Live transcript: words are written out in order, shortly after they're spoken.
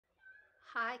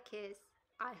Hi kids,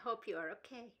 I hope you are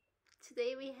okay.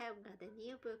 Today we have got a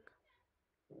new book.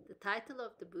 The title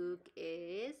of the book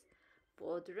is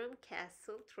Bodrum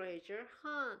Castle Treasure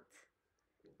Hunt.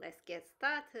 Let's get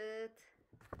started.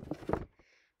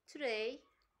 Today,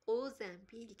 Oğuz and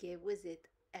Bilge visit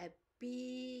a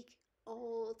big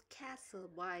old castle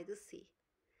by the sea.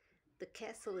 The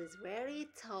castle is very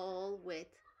tall with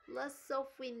lots of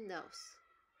windows.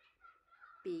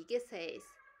 Bilge says,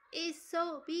 "It's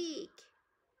so big."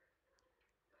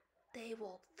 They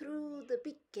walk through the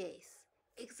big gates,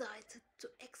 excited to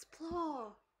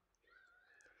explore.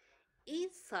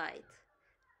 Inside,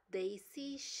 they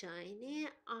see shiny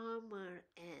armor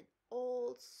and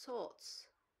old swords.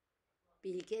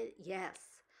 Bilge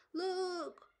yells,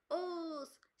 "Look,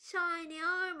 Oz, shiny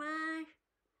armor!"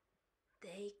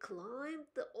 They climb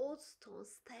the old stone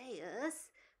stairs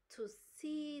to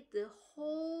see the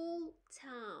whole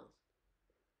town.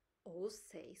 Oz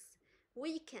says,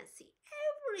 "We can see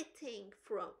everything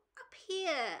from up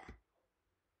here."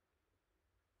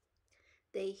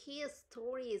 They hear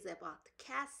stories about the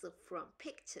castle from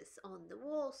pictures on the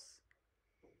walls.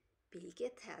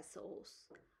 Bilge tells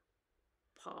Oz,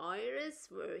 "Pirates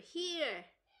were here."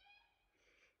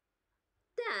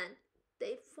 Then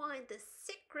they find a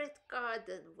secret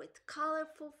garden with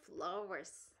colorful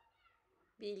flowers.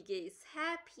 Bilge is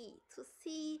happy to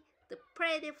see the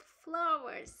pretty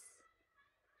flowers.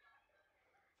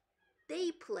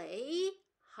 They play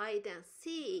hide and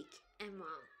seek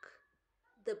among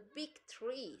the big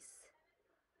trees.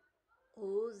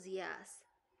 Oz yells,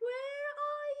 "Where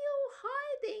are you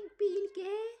hiding,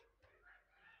 Bilge?"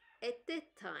 At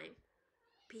that time,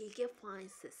 Bilge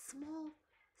finds a small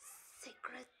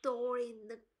secret door in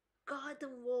the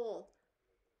garden wall.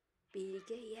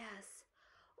 Bilge yells,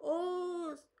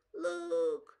 "Oz,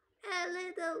 look, a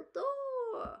little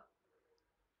door."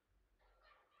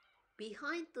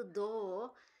 Behind the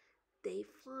door, they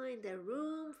find a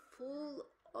room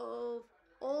full of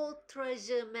old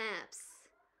treasure maps.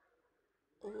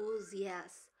 Oz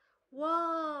yells,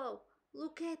 "Wow,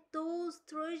 look at those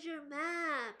treasure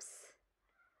maps."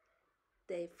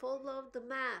 They follow the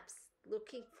maps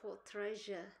looking for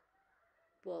treasure.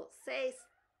 Bolt says,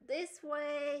 "This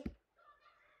way."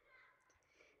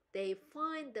 They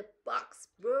find the box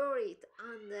buried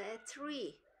under a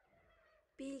tree.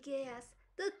 Bilge asks,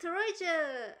 "The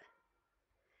treasure!"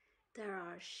 There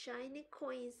are shiny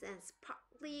coins and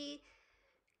sparkly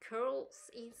curls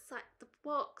inside the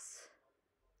box.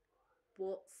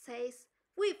 Bolt says,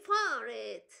 "We found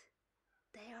it."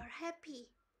 They are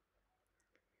happy.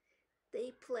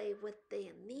 They play with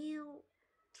their new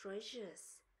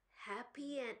treasures,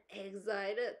 happy and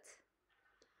excited.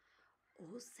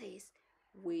 Oz says,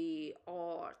 "We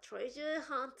are treasure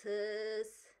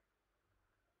hunters."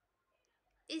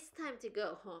 It's time to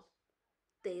go home.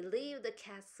 They leave the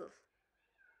castle.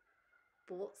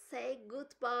 Both say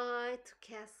goodbye to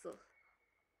castle.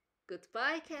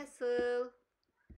 Goodbye, castle.